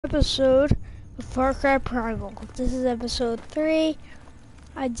Episode of Farcry Primal. This is episode 3.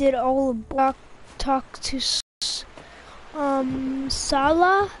 I did all the block talk to Sala. I'm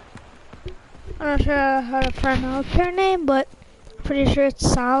not sure how to pronounce her name, but I'm pretty sure it's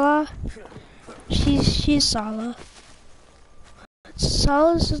Sala. She's Sala.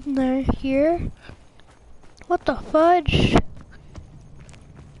 Sala's in there here. What the fudge?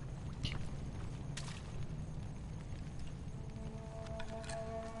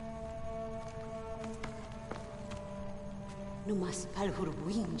 Numas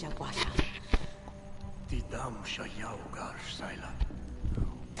palhurbuin jagwasha. Tidam shayaugar saila.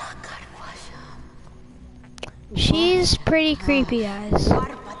 Takarwasha. She's pretty creepy, guys.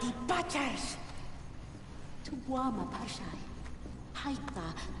 Warbati bachars. Tuwama pashai.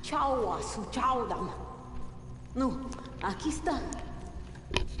 Haita chawa su chawdam. Nu, akista.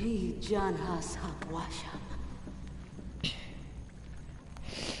 Ni jan has hapwasha.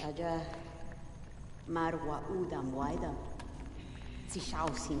 Aja marwa udam waidam. Si shau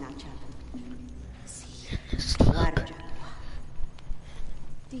sinachal. Si warja.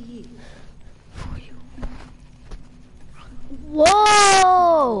 Ti for you.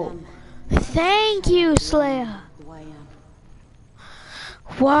 Whoa! Thank you, Slayer.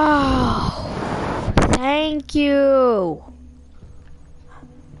 Wow. Thank you.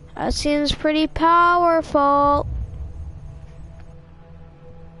 That seems pretty powerful.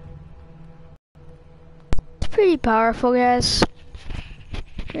 It's pretty powerful, guys.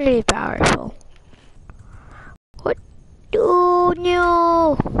 Pretty powerful. What do you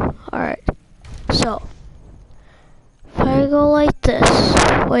know? Alright. So, if I go like this,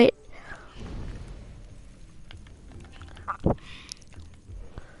 wait.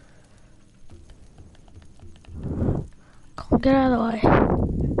 Come get out of the way.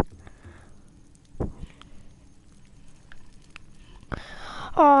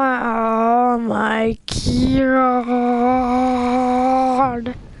 Oh my god.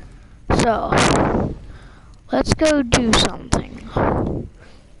 So, let's go do something.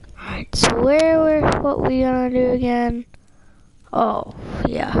 Alright, so what we gonna do again? Oh,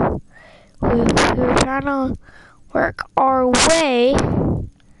 yeah. We were trying to work our way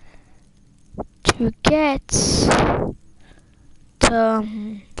to get to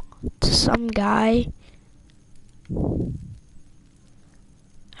some guy.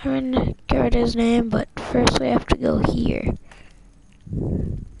 I'm gonna get his name, but first we have to go here.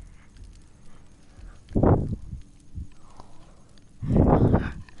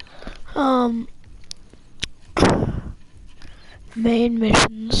 Main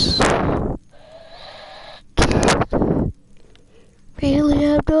missions. Really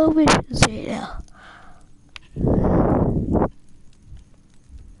have no missions right now.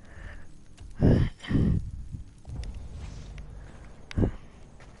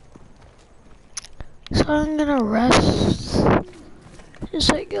 So I'm gonna rest as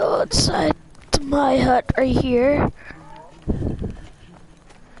I go outside to my hut right here.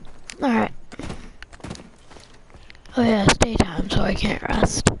 Alright. Oh yeah, it's daytime, so I can't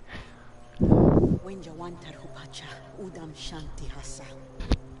rest. Wenja wantar hupacha udam shanti hasa.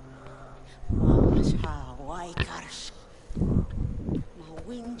 Masha waikars. Ma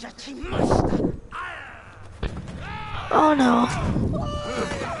wenja chimasta. Oh no.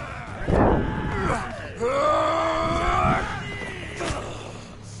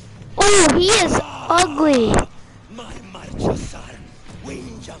 Oh, he is ugly. My marchasar,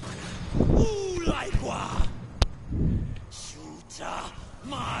 winjamana, ulaikwa, shuta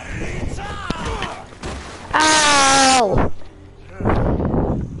marita. Ow!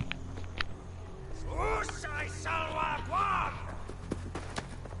 Usai salwakwa.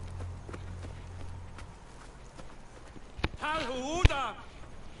 Halhuda.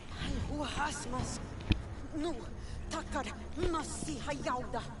 Uhasmas. Nu, takar nasi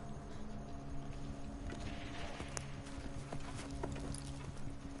hayauda.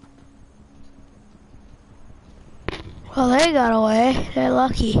 Well, they got away. They're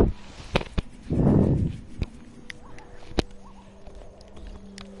lucky.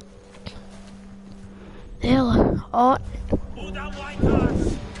 They're lucky. Oh. Udam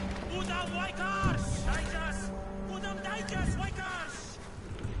waikars. Udam waikars. Daijas. Udam daijas waikars.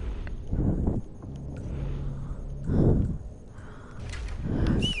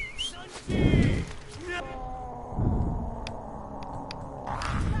 Shanti.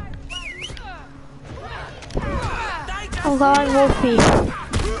 I'm going Wolfie.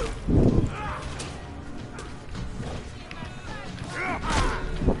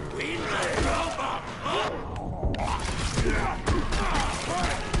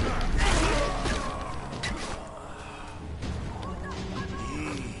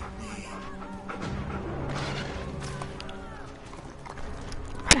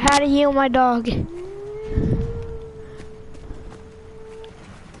 I had to heal my dog.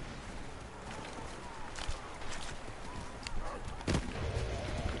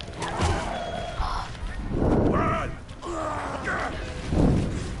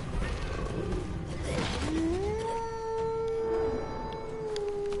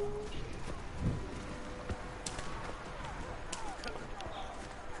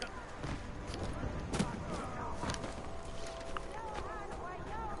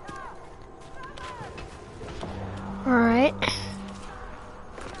 Alright.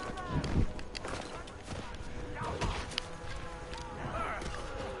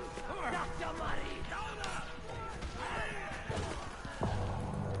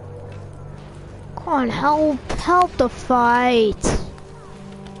 Come on, help the fight.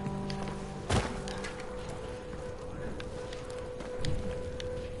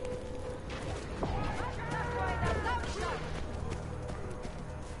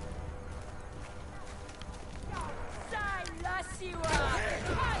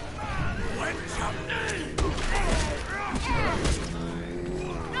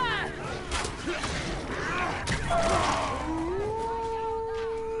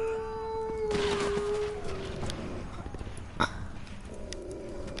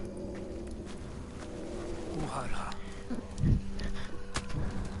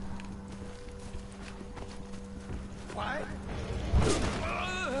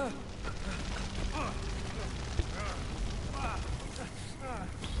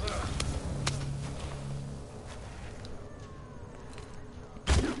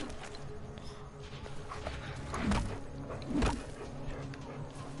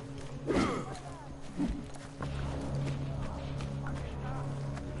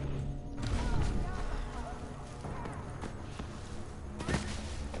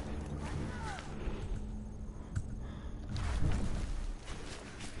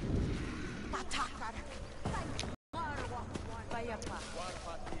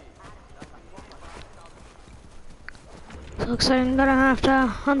 Looks like I'm gonna have to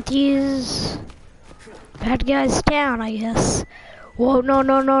hunt these bad guys down, I guess. Whoa, no,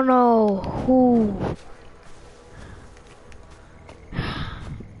 no, no, no. Ooh.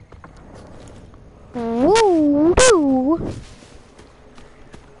 Woo, woo.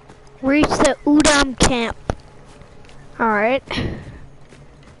 Reach the Udam camp. Alright.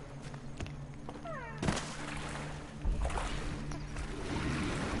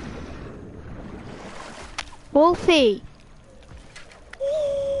 Wolfie.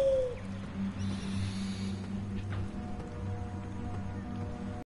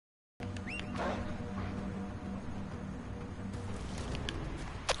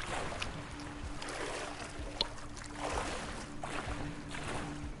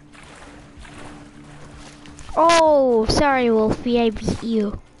 Oh, sorry, Wolfie, I beat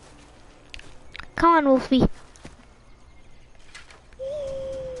you. Come on, Wolfie.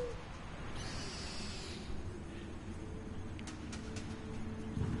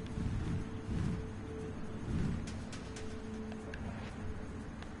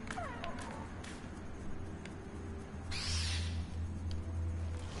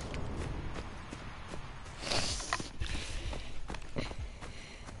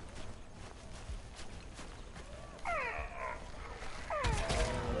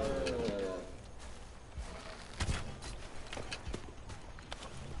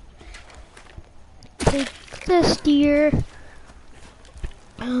 Take this deer.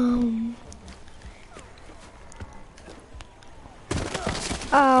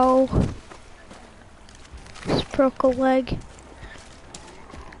 Ow. Just broke a leg.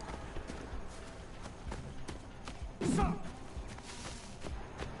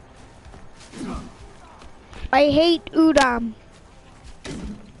 I hate Udam.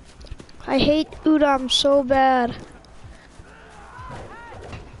 I hate Udam so bad.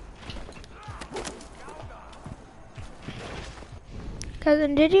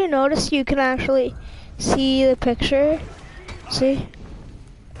 Cousin, did you notice you can actually see the picture? See?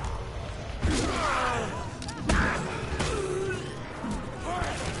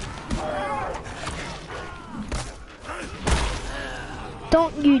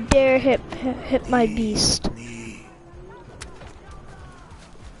 Don't you dare hit my beast.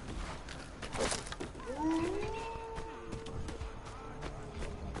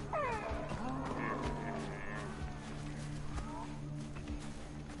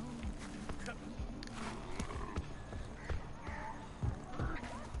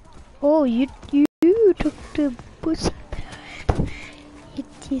 Oh, you took the pussy bath. You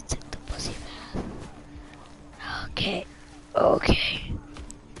took the pussy bath. Okay, okay.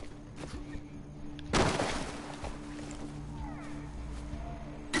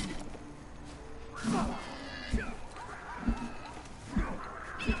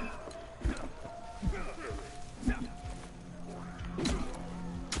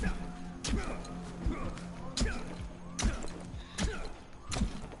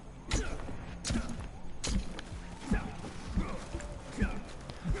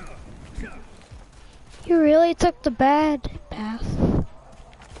 the bad path.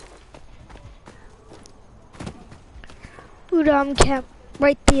 Udam camp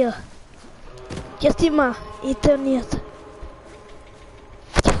right there. Yes, Ima. Itu niat.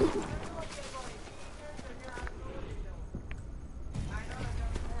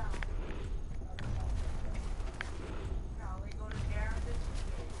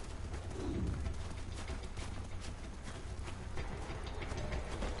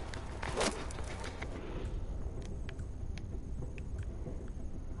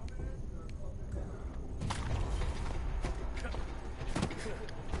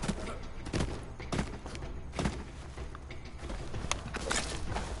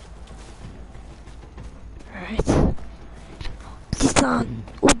 Alright. Tisan,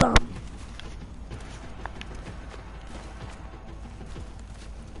 Udam.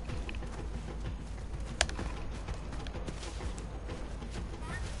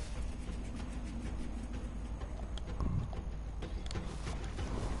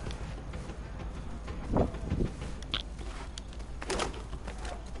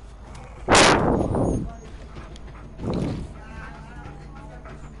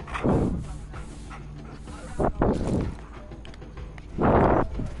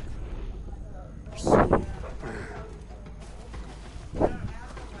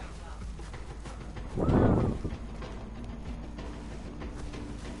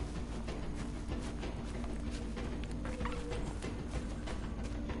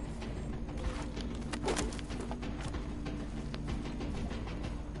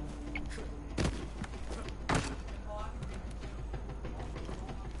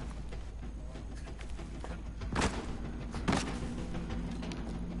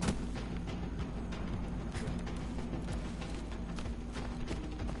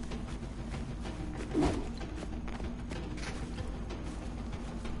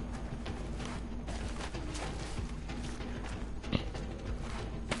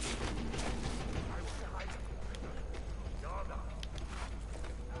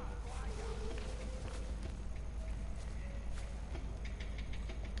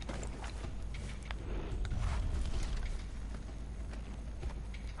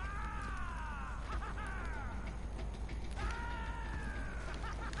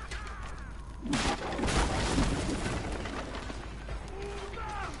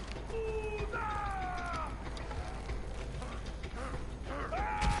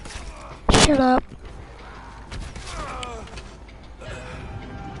 Shut up.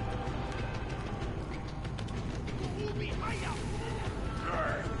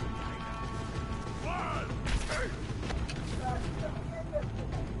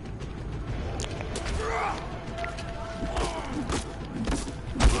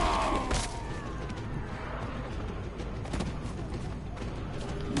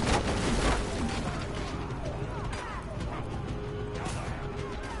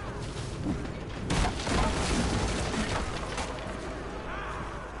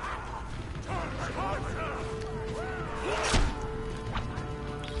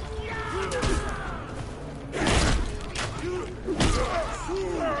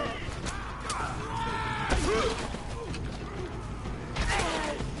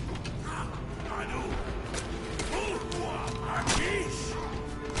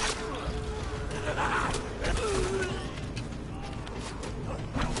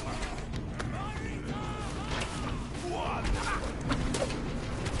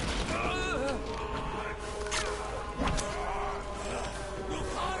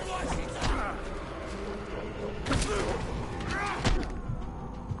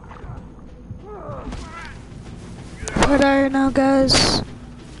 Where are you now, guys?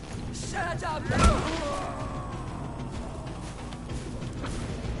 Shut up!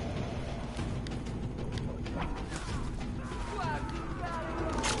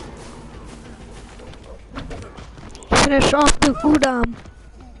 Finish off the Udam.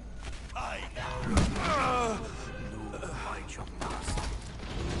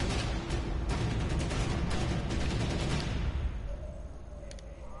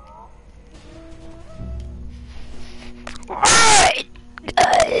 Alright,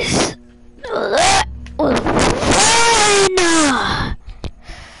 guys. That was fine.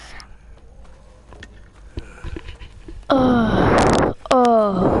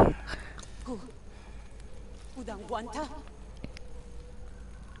 Udang guanta?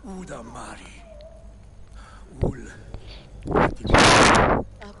 Uda Mari. Ul.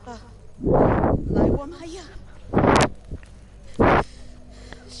 Apa? Laiwam haya?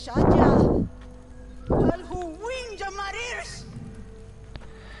 Shaja! Alhu winja marirs!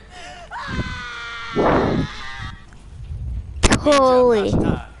 Holy.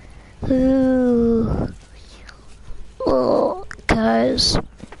 Ooh. guess.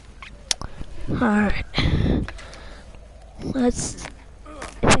 Alright. Let's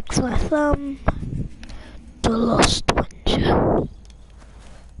fix my thumb. The Lost Winter.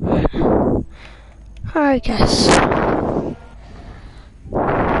 Alright, guys.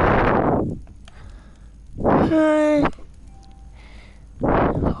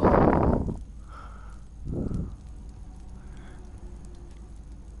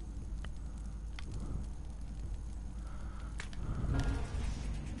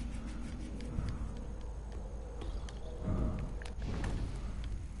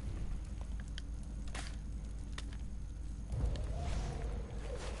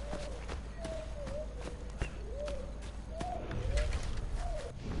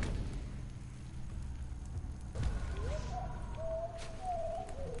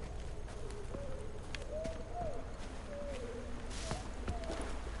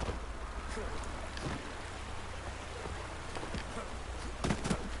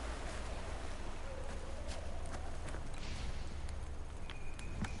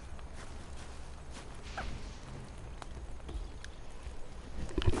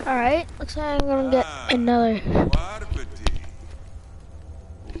 Alright, looks like I'm gonna get another.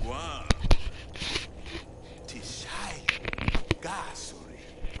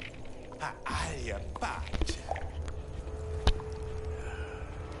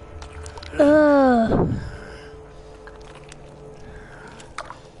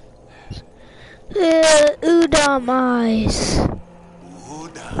 Udam eyes.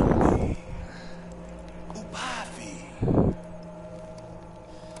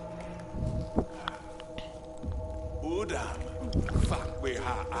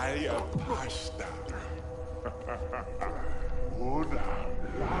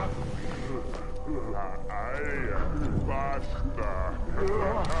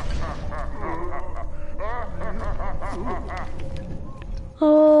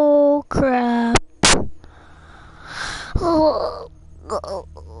 Oh crap.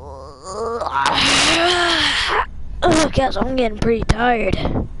 I guess I'm getting pretty tired.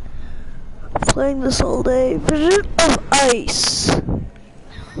 Playing this all day. Vision of Ice.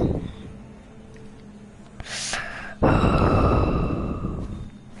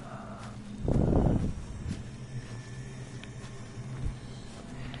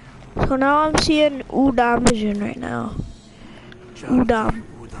 So now I'm seeing Udam vision right now. Udam.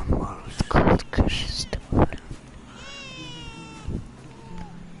 It's called Kush's Udam.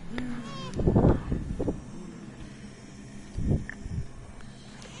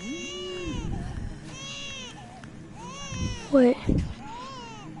 Wait.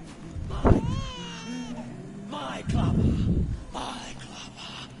 My club. My club.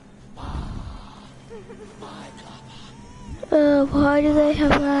 My club. Why do they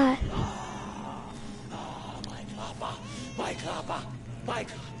have that? My club. My club. My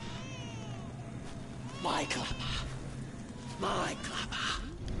club. My club. My club.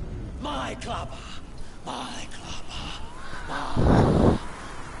 My club. My club.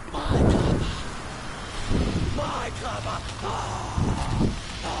 My club. My club.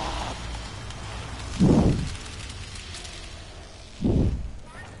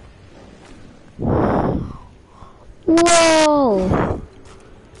 Whoa!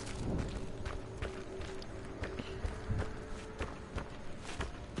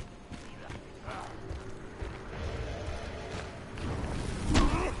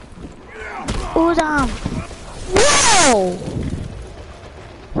 Udam! Whoa!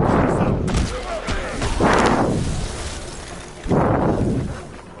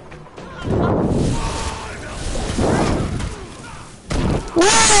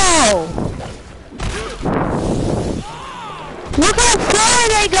 Whoa! Look how far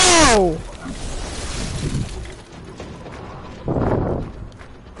they go!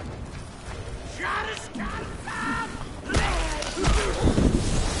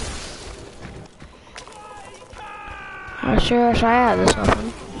 I sure wish I had this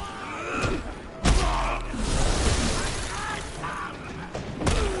weapon.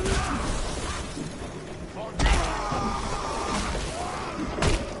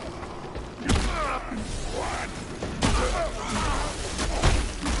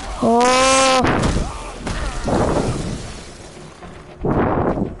 Oh!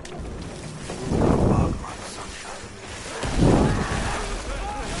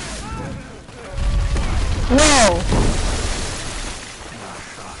 Whoa!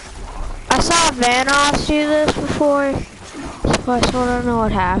 I saw Vanoss do this before, so I sort of know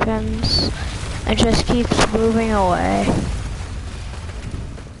what happens. It just keeps moving away.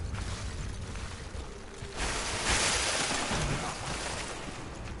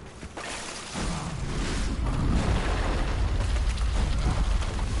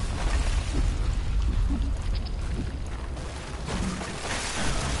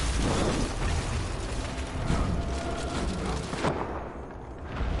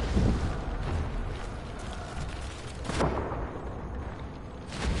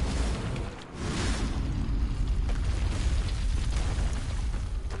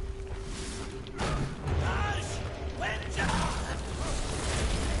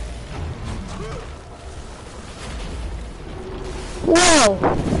 Whoa!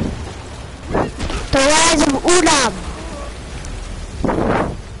 The rise of Udam.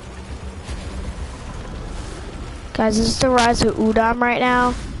 Guys, this is the rise of Udam right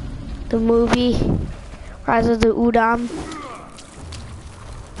now. The movie, Rise of the Udam.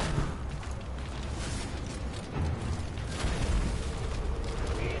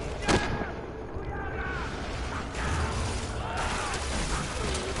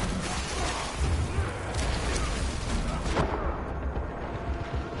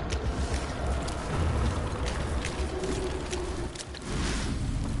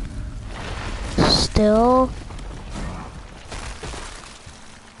 Still.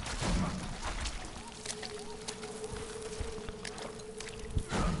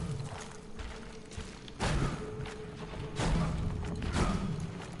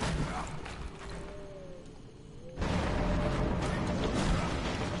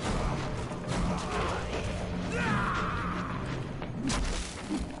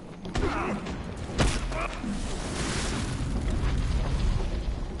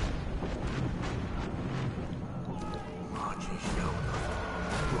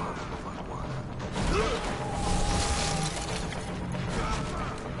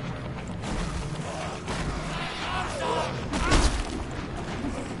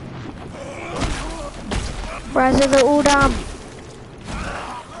 Rise of the Udam.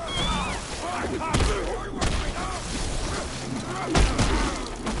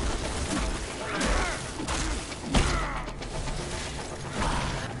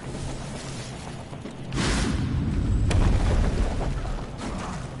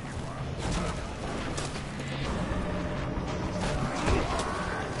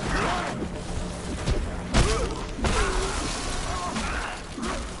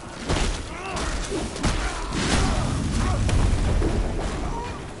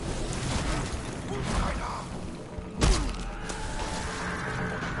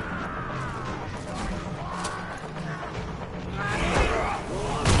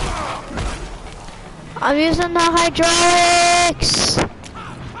 I'm using the hydraulics.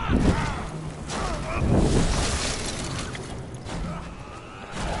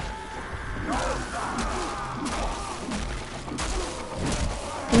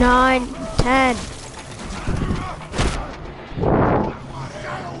 Nine, 10.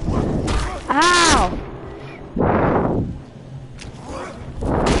 Ow!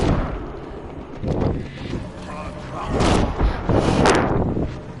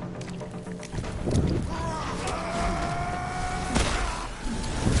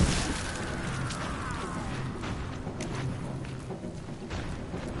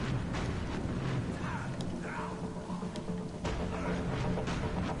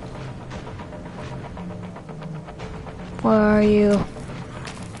 Where are you?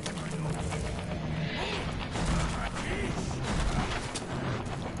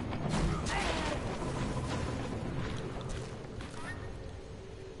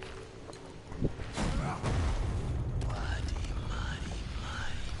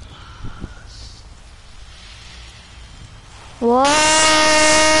 Whoa!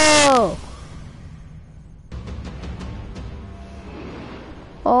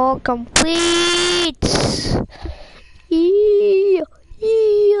 All complete! Yeah,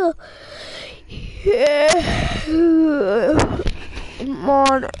 yeah, yeah. I'm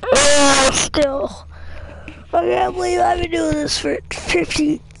on air still. I can't believe I've been doing this for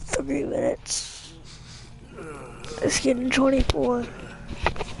 53 minutes. It's getting 24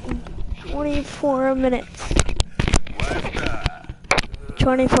 minutes.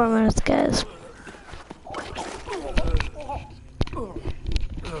 24 minutes, guys.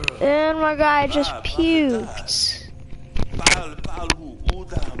 And my guy just puked.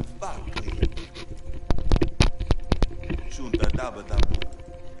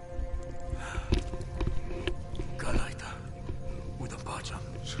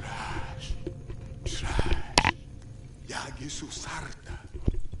 Susarta,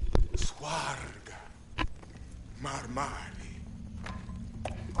 Swarga, Marmani,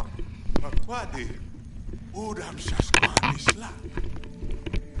 Makwadi, Udam Shasmanisla,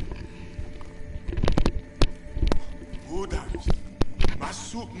 Udam,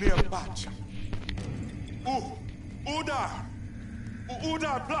 Masuk Neapacha,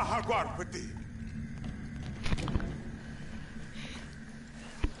 Udar Plahagwar Pati.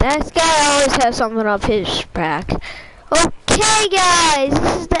 This guy always has something up his back. Okay guys,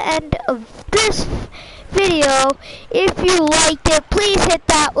 this is the end of this video. If you liked it, please hit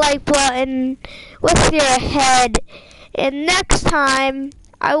that like button with your head. And next time,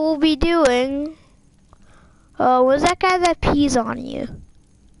 I will be doing... was that guy that pees on you?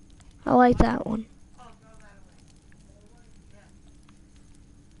 I like that one.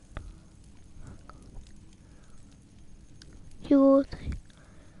 will.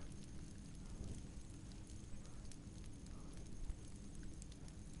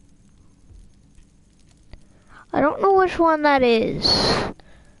 I don't know which one that is.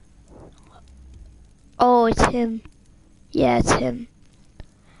 Oh, it's him. Yeah, it's him.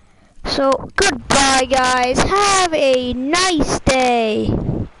 So, goodbye, guys. Have a nice day.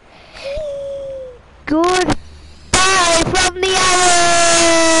 Goodbye from the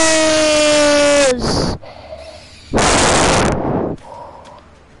owls.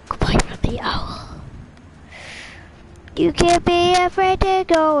 Goodbye from the owl. You can't be afraid to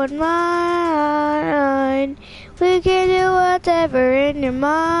go and mine. We can do whatever in your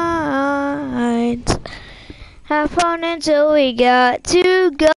mind. Have fun until we got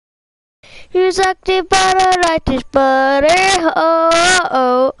to go. You sucked it, but I like this butter. Oh, oh,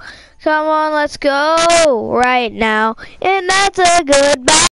 oh. Come on, let's go right now. And that's a goodbye.